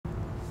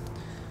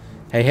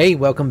Hey,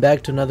 welcome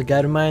back to another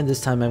guide of mine.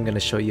 This time I'm going to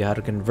show you how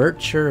to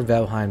convert your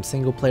Valheim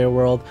single player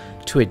world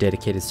to a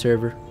dedicated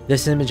server.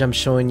 This image I'm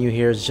showing you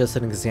here is just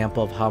an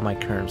example of how my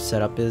current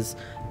setup is.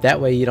 That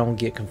way you don't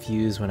get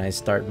confused when I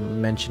start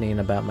mentioning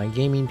about my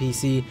gaming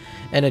PC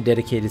and a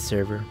dedicated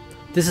server.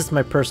 This is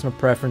my personal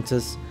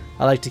preferences.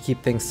 I like to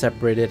keep things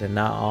separated and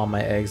not all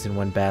my eggs in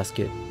one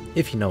basket,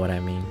 if you know what I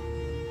mean.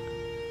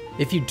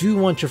 If you do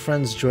want your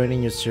friends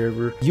joining your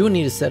server, you will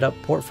need to set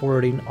up port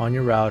forwarding on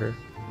your router.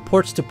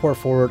 Ports to port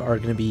forward are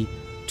going to be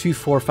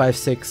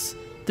 2456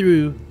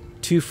 through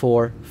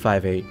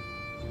 2458.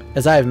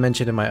 As I have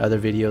mentioned in my other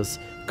videos,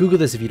 Google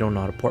this if you don't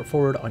know how to port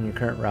forward on your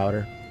current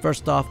router.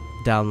 First off,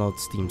 download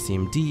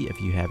SteamCMD if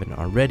you haven't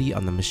already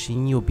on the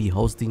machine you'll be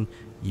hosting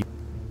your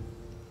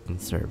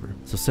server.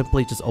 So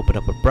simply just open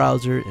up a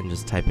browser and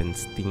just type in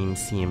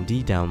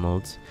SteamCMD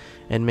downloads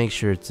and make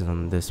sure it's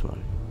on this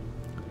one.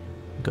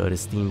 Go to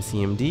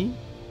SteamCMD,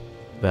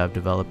 Valve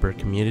Developer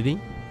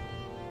Community.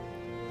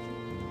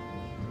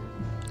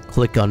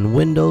 Click on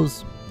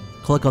Windows,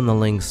 click on the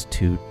links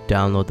to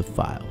download the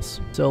files.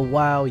 So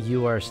while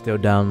you are still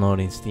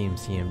downloading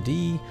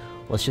SteamCMD,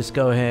 let's just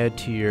go ahead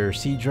to your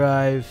C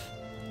drive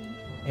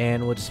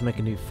and we'll just make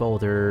a new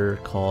folder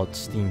called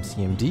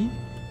SteamCMD.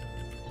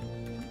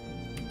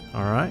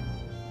 Alright.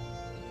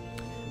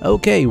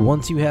 Okay,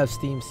 once you have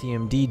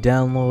SteamCMD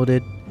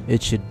downloaded,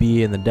 it should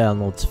be in the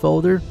downloads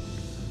folder.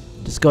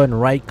 Just go ahead and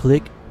right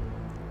click,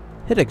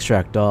 hit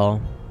extract all.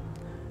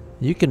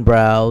 You can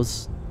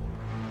browse.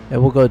 And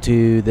we'll go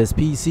to this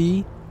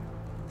PC,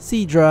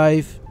 C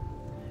drive,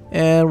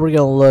 and we're going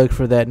to look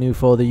for that new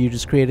folder you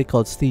just created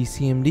called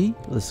SteamCMD.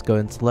 Let's go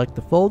and select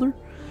the folder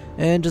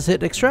and just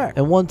hit extract.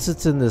 And once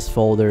it's in this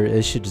folder,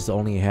 it should just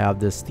only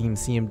have this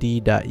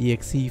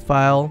SteamCMD.exe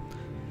file.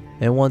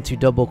 And once you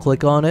double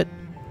click on it,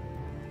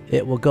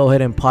 it will go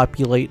ahead and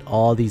populate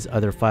all these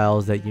other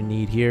files that you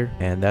need here.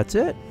 And that's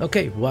it.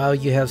 Okay, while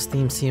you have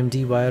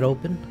SteamCMD wide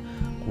open,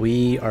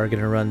 we are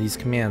going to run these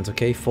commands,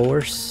 okay?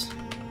 Force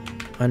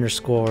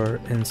underscore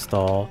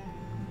install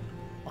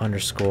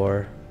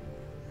underscore,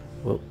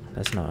 whoa,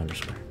 that's not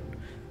underscore,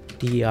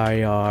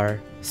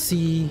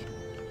 dirc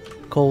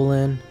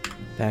colon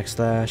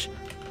backslash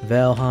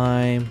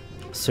Valheim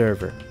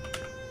server.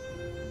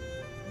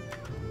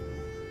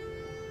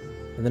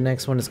 And the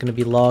next one is going to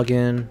be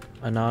login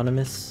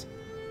anonymous.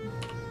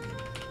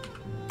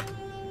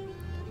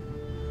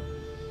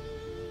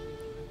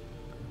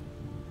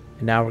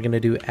 And now we're going to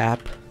do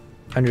app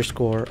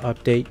underscore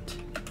update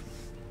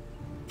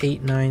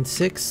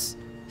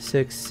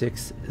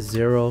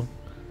 896660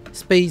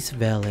 space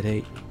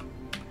validate.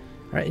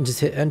 Alright, and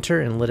just hit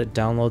enter and let it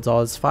download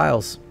all its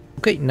files.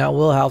 Okay, now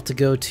we'll have to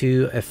go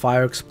to a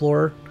file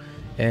explorer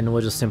and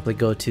we'll just simply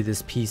go to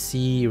this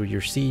PC or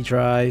your C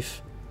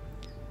drive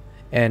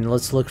and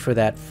let's look for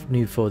that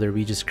new folder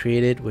we just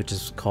created, which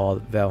is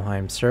called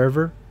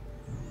Valheimserver.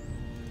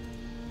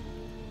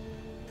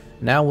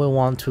 Now we'll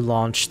want to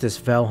launch this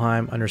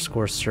Valheim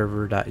underscore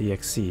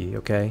server.exe.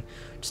 Okay,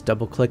 just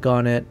double click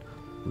on it,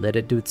 let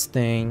it do its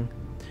thing.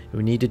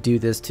 We need to do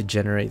this to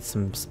generate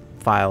some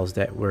files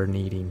that we're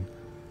needing,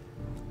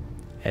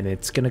 and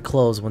it's gonna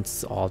close once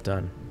it's all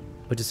done.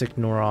 But just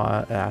ignore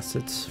all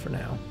assets for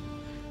now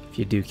if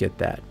you do get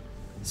that.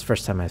 It's the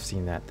first time I've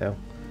seen that though.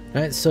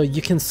 Alright, so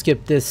you can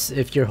skip this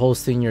if you're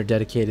hosting your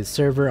dedicated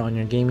server on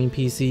your gaming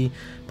PC,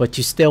 but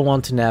you still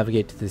want to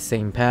navigate to the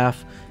same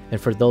path.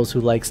 And for those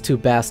who likes 2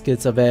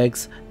 baskets of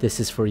eggs, this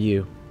is for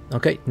you.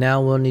 Okay,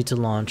 now we'll need to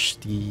launch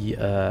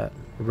the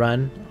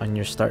run on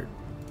your start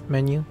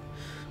menu.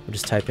 We'll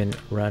just type in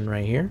run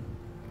right here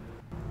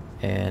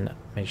and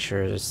make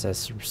sure it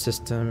says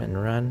system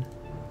and run.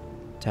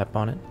 Tap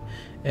on it,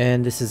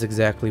 and this is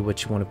exactly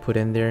what you want to put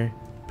in there: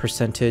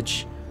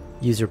 percentage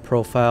user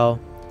profile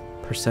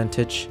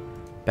percentage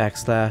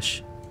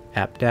backslash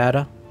app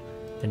data,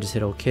 and just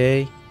hit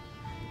OK,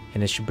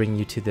 and it should bring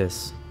you to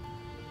this.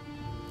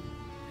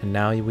 And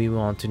now we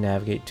want to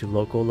navigate to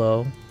local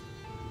low,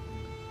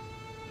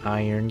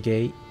 Iron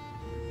Gate,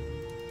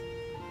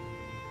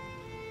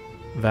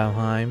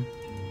 Valheim,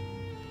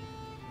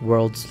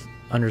 worlds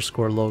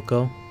underscore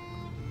local.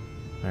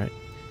 Alright,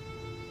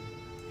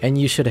 and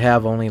you should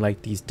have only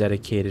like these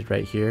dedicated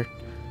right here.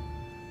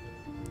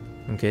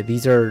 Okay,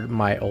 these are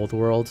my old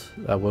world.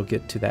 We'll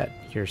get to that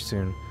here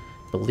soon,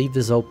 but leave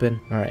this open.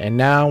 Alright, and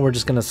now we're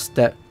just gonna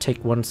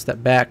take one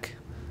step back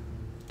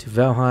to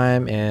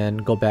Valheim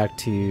and go back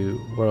to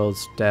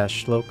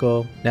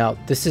worlds-local. Now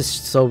this is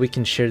so we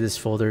can share this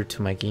folder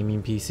to my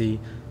gaming PC.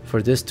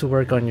 For this to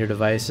work on your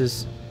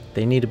devices,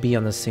 they need to be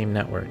on the same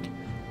network.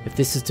 If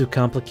this is too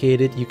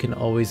complicated, you can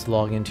always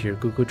log into your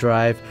Google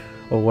Drive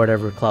or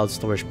whatever cloud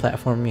storage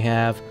platform you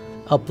have,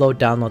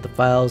 download the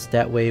files.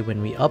 That way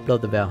when we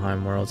upload the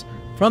Valheim worlds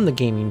from the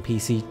gaming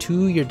PC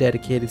to your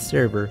dedicated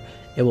server,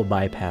 it will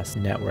bypass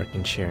network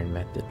and sharing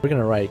method. We're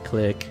gonna right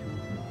click,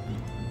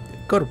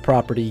 go to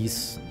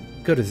properties,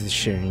 go to the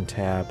sharing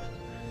tab,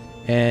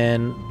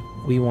 and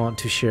we want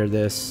to share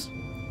this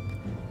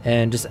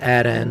and just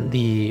add in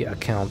the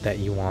account that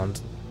you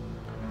want.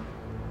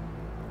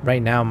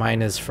 Right now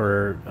mine is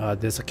for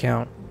this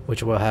account,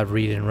 which will have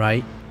read and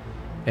write.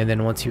 And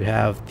then once you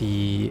have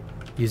the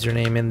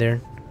username in there,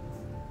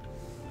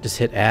 just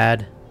hit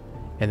add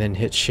and then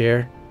hit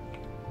share.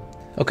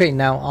 Okay,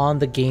 now on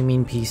the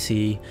gaming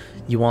PC,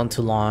 you want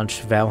to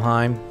launch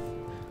Valheim.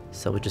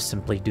 So we'll just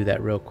simply do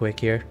that real quick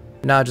here.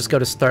 Now just go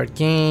to start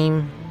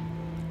game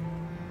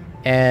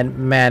and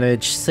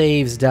manage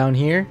saves down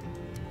here.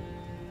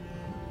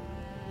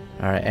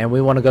 Alright, and we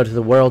want to go to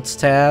the worlds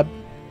tab.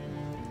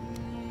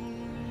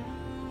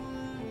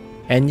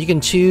 And you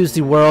can choose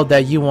the world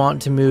that you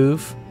want to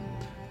move.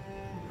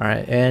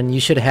 Alright, and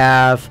you should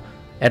have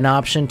an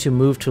option to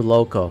move to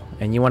local,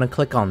 and you want to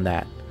click on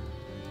that.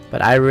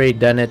 But I already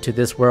done it to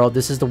this world.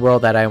 This is the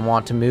world that I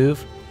want to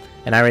move,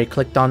 and I already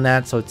clicked on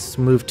that, so it's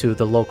moved to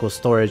the local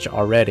storage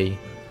already.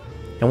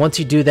 And once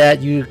you do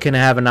that, you can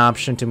have an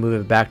option to move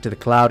it back to the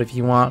cloud if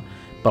you want,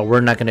 but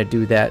we're not going to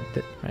do that.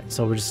 Right,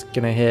 so we're just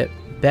going to hit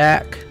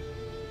back.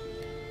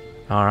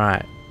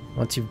 Alright,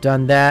 once you've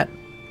done that,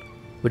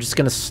 we're just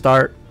going to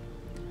start.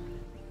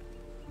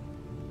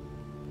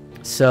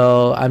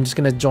 So I'm just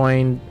going to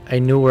join a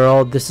new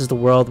world. This is the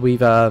world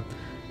we've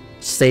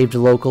saved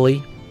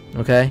locally.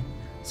 Okay,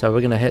 so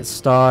we're going to hit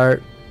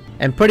start.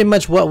 And pretty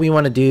much what we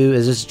want to do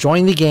is just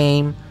join the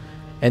game.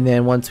 And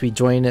then once we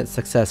join it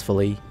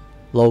successfully,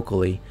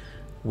 locally,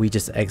 we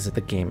just exit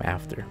the game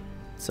after.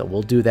 So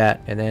we'll do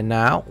that. And then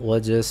now we'll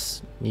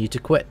just need to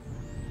quit.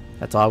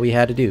 That's all we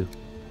had to do.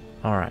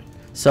 Alright.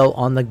 So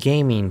on the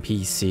gaming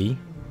PC,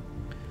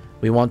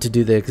 we want to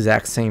do the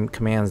exact same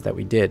commands that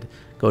we did.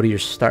 Go to your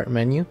start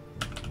menu,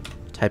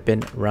 type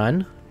in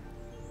run,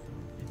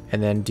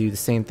 and then do the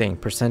same thing.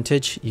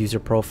 Percentage, user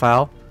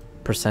profile,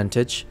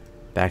 percentage,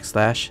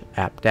 backslash,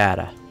 app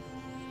data.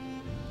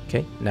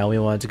 Okay, now we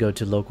want to go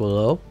to local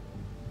low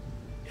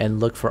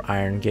and look for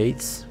iron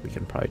gates. We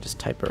can probably just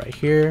type it right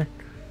here.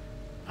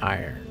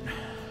 Iron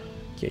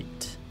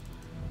gate.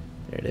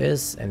 There it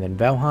is. And then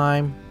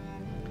Valheim.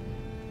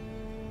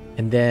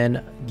 And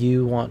then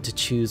you want to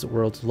choose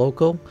world's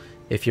local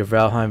if your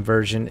Valheim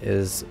version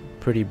is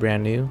pretty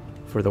brand new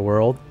for the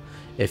world.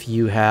 If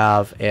you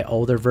have an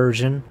older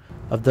version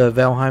of the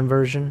Valheim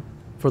version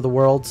for the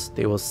worlds,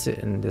 they will sit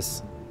in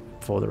this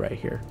folder right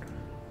here.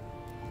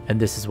 And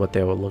this is what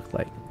they will look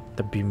like.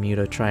 The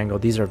Bermuda Triangle.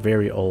 These are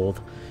very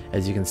old.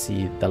 As you can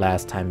see, the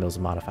last time it was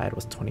modified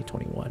was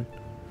 2021.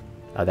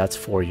 That's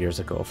 4 years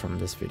ago from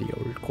this video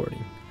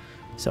recording.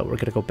 So we're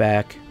gonna go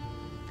back.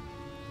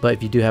 But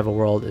if you do have a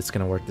world, it's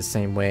gonna work the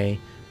same way.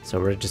 So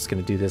we're just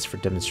gonna do this for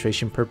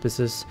demonstration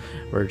purposes.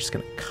 We're just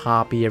gonna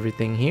copy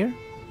everything here.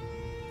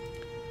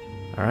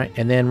 Alright,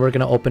 and then we're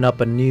gonna open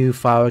up a new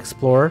file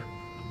explorer.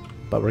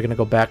 But we're gonna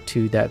go back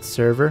to that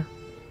server.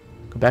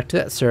 Go back to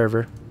that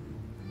server.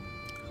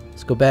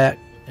 Let's go back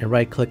and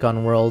right click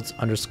on worlds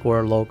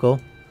underscore local.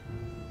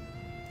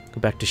 Go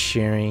back to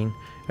sharing.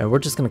 And we're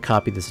just gonna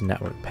copy this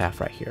network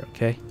path right here,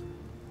 okay?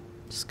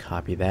 Just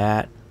copy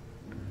that.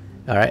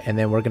 Alright, and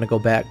then we're gonna go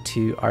back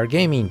to our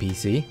gaming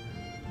PC.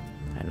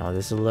 I know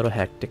this is a little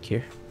hectic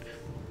here.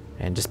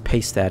 And just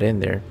paste that in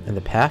there in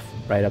the path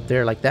right up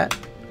there like that.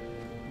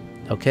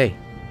 Okay.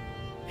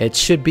 It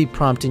should be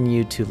prompting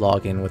you to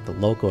log in with the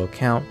local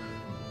account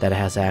that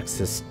has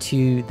access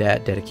to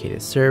that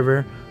dedicated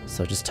server.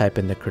 So just type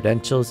in the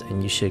credentials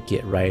and you should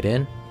get right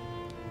in.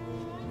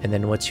 And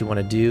then what you want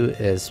to do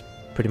is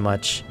pretty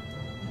much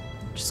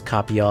just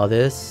copy all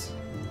this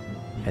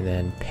and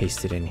then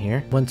paste it in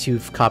here. Once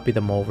you've copied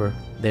them over,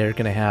 they're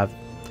gonna have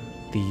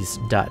these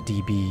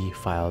 .db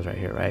files right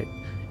here, right?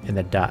 And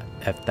the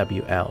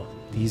 .fwl.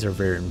 These are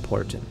very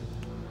important.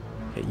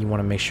 Okay, you want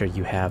to make sure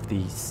you have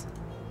these.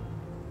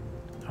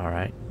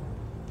 Alright.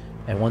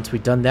 And once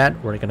we've done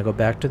that, we're gonna go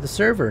back to the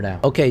server now.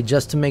 Okay,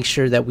 just to make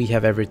sure that we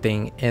have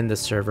everything in the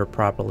server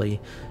properly,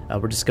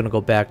 we're just gonna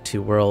go back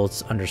to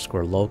worlds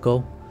underscore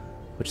local,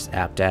 which is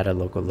app data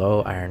local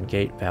low, iron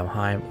gate,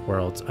 Valheim,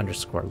 worlds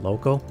underscore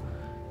local.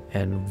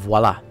 And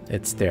voila,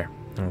 it's there.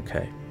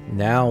 Okay,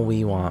 now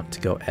we want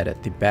to go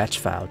edit the batch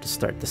file to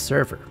start the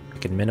server. You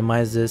can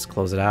minimize this,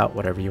 close it out,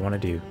 whatever you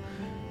want to do.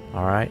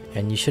 Alright,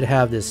 and you should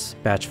have this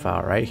batch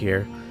file right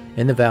here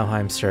in the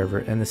Valheim server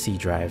in the C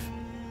drive.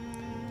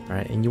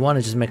 Alright, and you want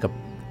to just make a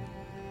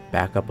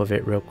backup of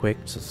it real quick.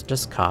 So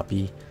just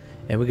copy,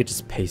 and we could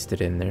just paste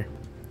it in there.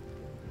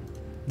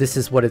 This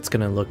is what it's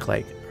going to look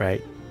like,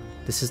 right?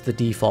 This is the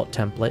default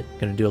template.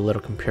 Going to do a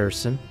little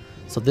comparison.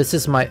 So this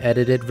is my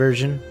edited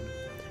version.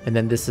 And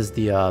then this is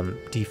the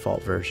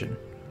default version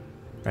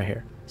right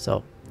here.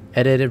 So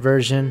edited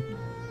version,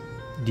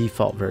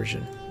 default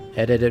version,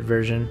 edited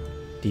version,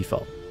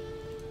 default.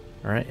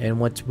 All right, and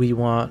what we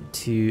want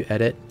to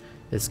edit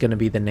is going to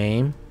be the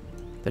name,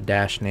 the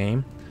dash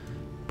name.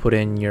 Put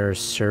in your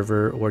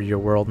server or your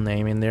world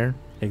name in there,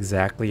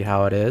 exactly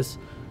how it is.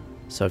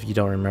 So if you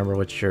don't remember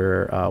what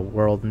your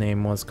world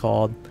name was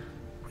called,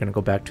 we're going to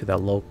go back to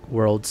that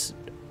worlds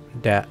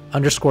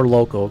underscore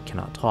local,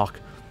 cannot talk.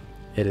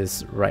 It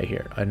is right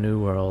here, a new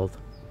world.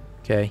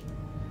 Okay,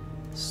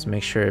 just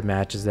make sure it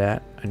matches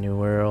that, a new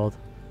world.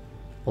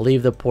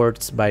 Leave the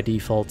ports by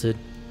defaulted.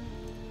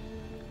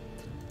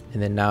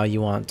 And then now you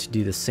want to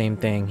do the same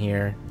thing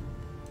here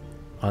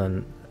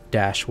on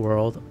dash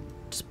world,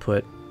 just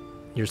put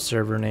your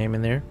server name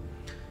in there,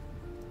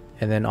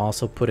 and then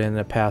also put in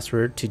a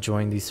password to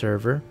join the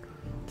server.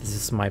 This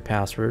is my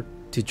password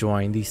to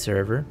join the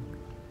server.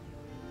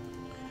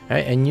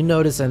 Alright, and you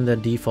notice in the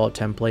default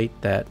template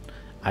that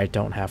I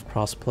don't have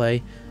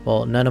crossplay.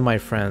 Well, none of my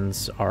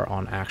friends are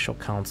on actual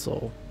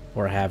console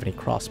or have any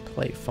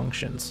crossplay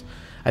functions.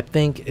 I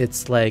think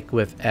it's like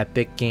with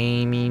Epic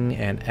Gaming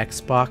and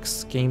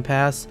Xbox Game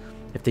Pass.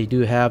 If they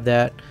do have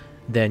that,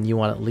 then you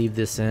want to leave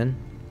this in.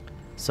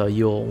 So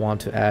you'll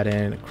want to add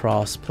in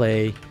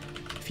crossplay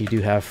if you do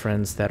have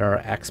friends that are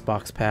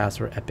Xbox Pass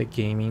or Epic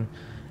Gaming.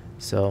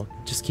 So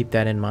just keep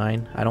that in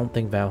mind. I don't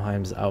think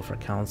Valheim's out for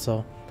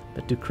console,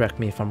 but do correct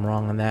me if I'm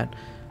wrong on that.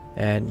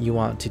 And you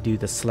want to do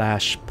the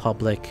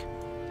 /public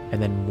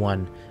and then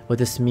 1. What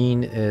this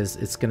means is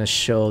it's going to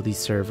show the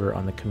server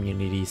on the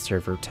community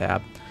server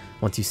tab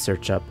once you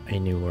search up a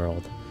new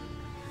world.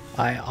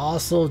 I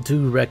also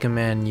do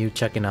recommend you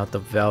checking out the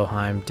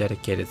Valheim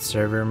dedicated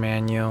server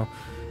manual.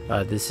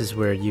 This is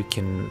where you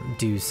can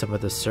do some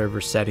of the server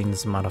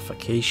settings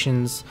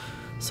modifications,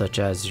 such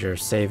as your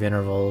save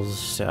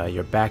intervals,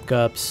 your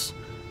backups,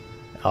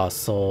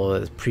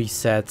 also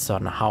presets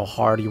on how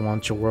hard you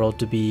want your world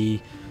to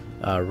be,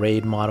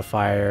 raid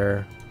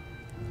modifier,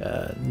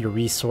 your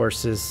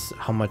resources,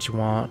 how much you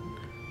want,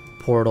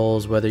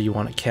 portals, whether you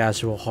want it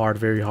casual, hard,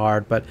 very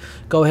hard. But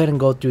go ahead and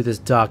go through this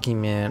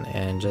document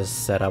and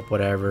just set up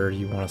whatever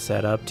you want to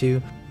set up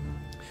to.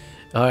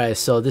 Alright,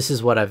 so this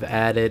is what I've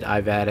added.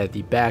 I've added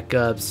the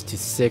backups to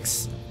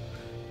 6,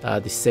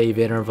 the save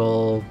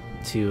interval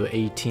to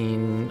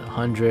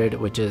 1800,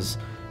 which is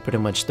pretty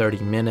much 30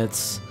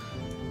 minutes.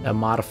 A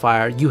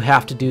modifier, you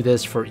have to do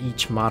this for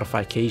each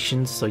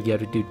modification, so you have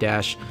to do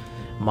dash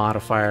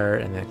modifier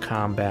and then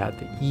combat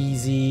the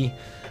easy,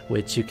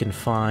 which you can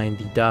find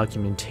the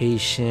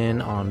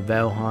documentation on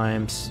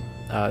Valheim's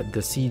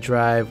the C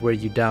drive where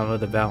you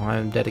download the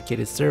Valheim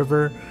dedicated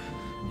server.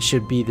 It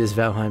should be this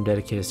Valheim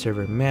dedicated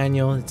server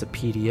manual. It's a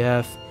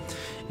PDF,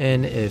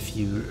 and if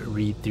you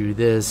read through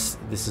this,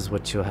 this is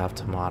what you'll have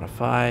to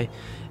modify.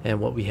 And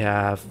what we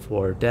have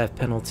for death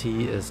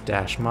penalty is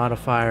dash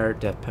modifier,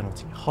 death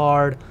penalty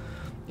hard,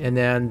 and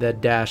then the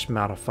dash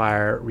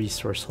modifier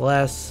resource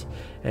less.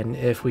 And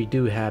if we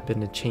do happen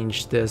to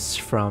change this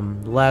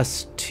from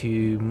less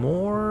to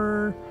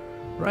more,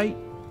 right?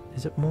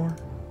 Is it more?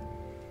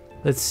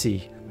 Let's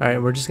see.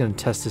 Alright, we're just going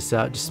to test this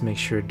out just to make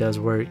sure it does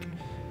work.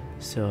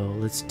 So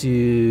let's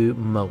do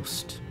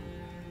most.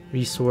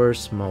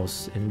 Resource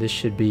most. And this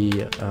should be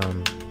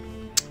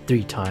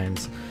 3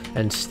 times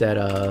instead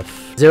of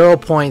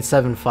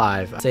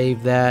 0.75.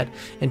 Save that.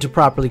 And to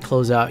properly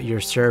close out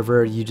your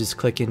server, you just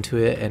click into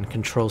it and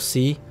Control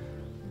C.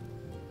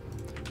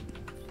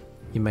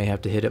 You may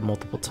have to hit it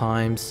multiple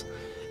times,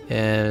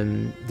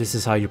 and this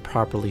is how you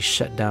properly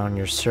shut down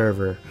your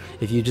server.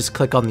 If you just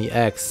click on the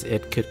X,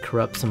 it could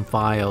corrupt some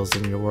files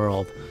in your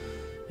world,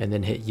 and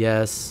then hit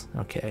yes.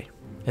 Okay,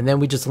 and then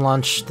we just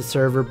launch the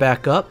server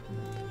back up,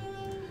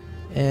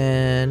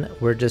 and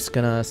we're just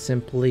gonna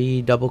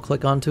simply double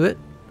click onto it,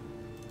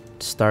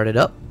 start it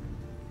up.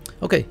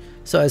 Okay,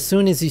 so as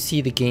soon as you see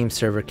the game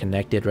server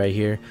connected right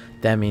here,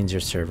 that means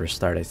your server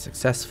started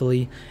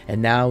successfully, and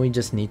now we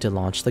just need to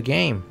launch the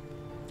game.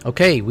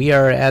 Okay, we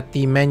are at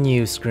the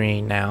menu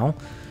screen now.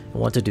 I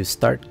want to do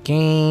start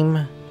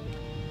game,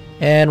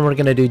 and we're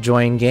gonna do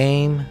join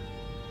game,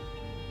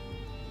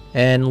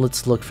 and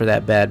let's look for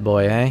that bad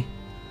boy, eh?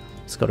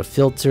 Let's go to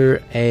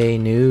filter a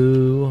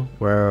new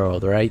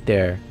world right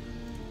there.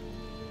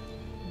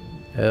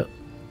 Oh.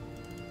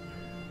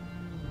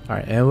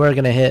 Alright, and we're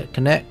gonna hit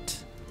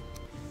connect.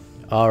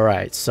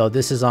 Alright, so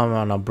this is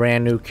on a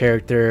brand new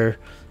character,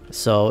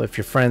 so if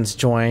your friends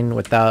join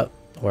without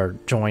or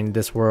join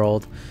this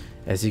world,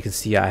 as you can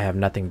see, I have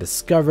nothing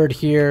discovered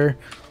here.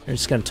 We're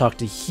just going to talk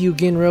to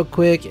Hugin real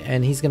quick,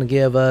 and he's going to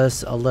give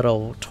us a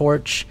little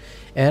torch.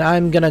 And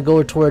I'm going to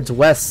go towards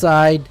west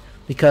side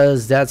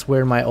because that's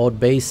where my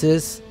old base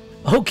is.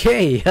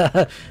 Okay,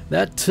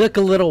 that took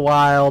a little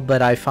while,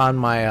 but I found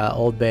my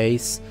old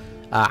base.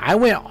 I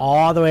went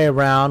all the way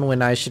around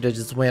when I should have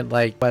just went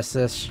like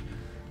westish.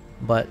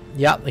 But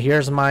yeah,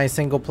 here's my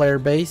single player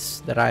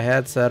base that I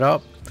had set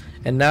up.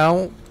 And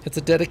now it's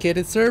a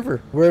dedicated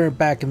server. We're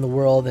back in the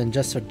world, and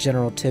just a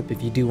general tip,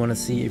 if you do want to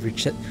see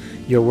if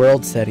your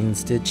world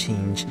settings did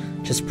change,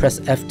 just press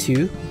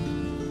F2.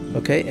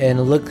 Okay,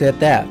 and look at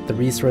that. The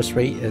resource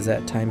rate is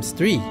at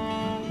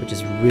 ×3, which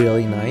is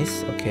really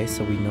nice. Okay,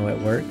 so we know it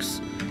works.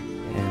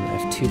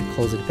 And F2 to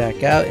close it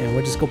back out, and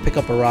we'll just go pick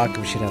up a rock, and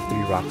we should have 3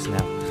 rocks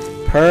now.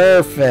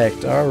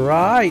 Perfect. All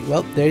right.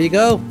 Well, there you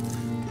go.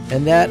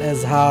 And that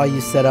is how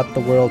you set up the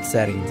world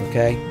settings.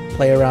 Okay,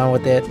 play around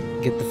with it.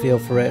 Get the feel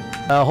for it.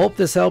 I hope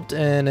this helped,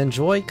 and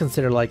enjoy.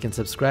 Consider liking and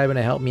subscribing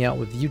to help me out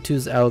with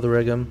YouTube's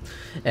algorithm,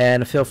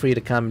 and feel free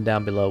to comment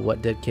down below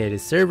what dedicated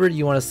server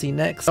you want to see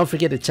next. Don't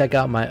forget to check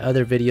out my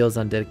other videos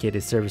on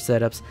dedicated server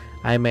setups.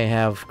 I may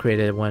have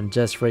created one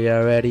just for you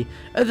already.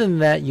 Other than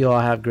that, you all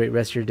have a great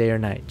rest of your day or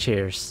night.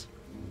 Cheers.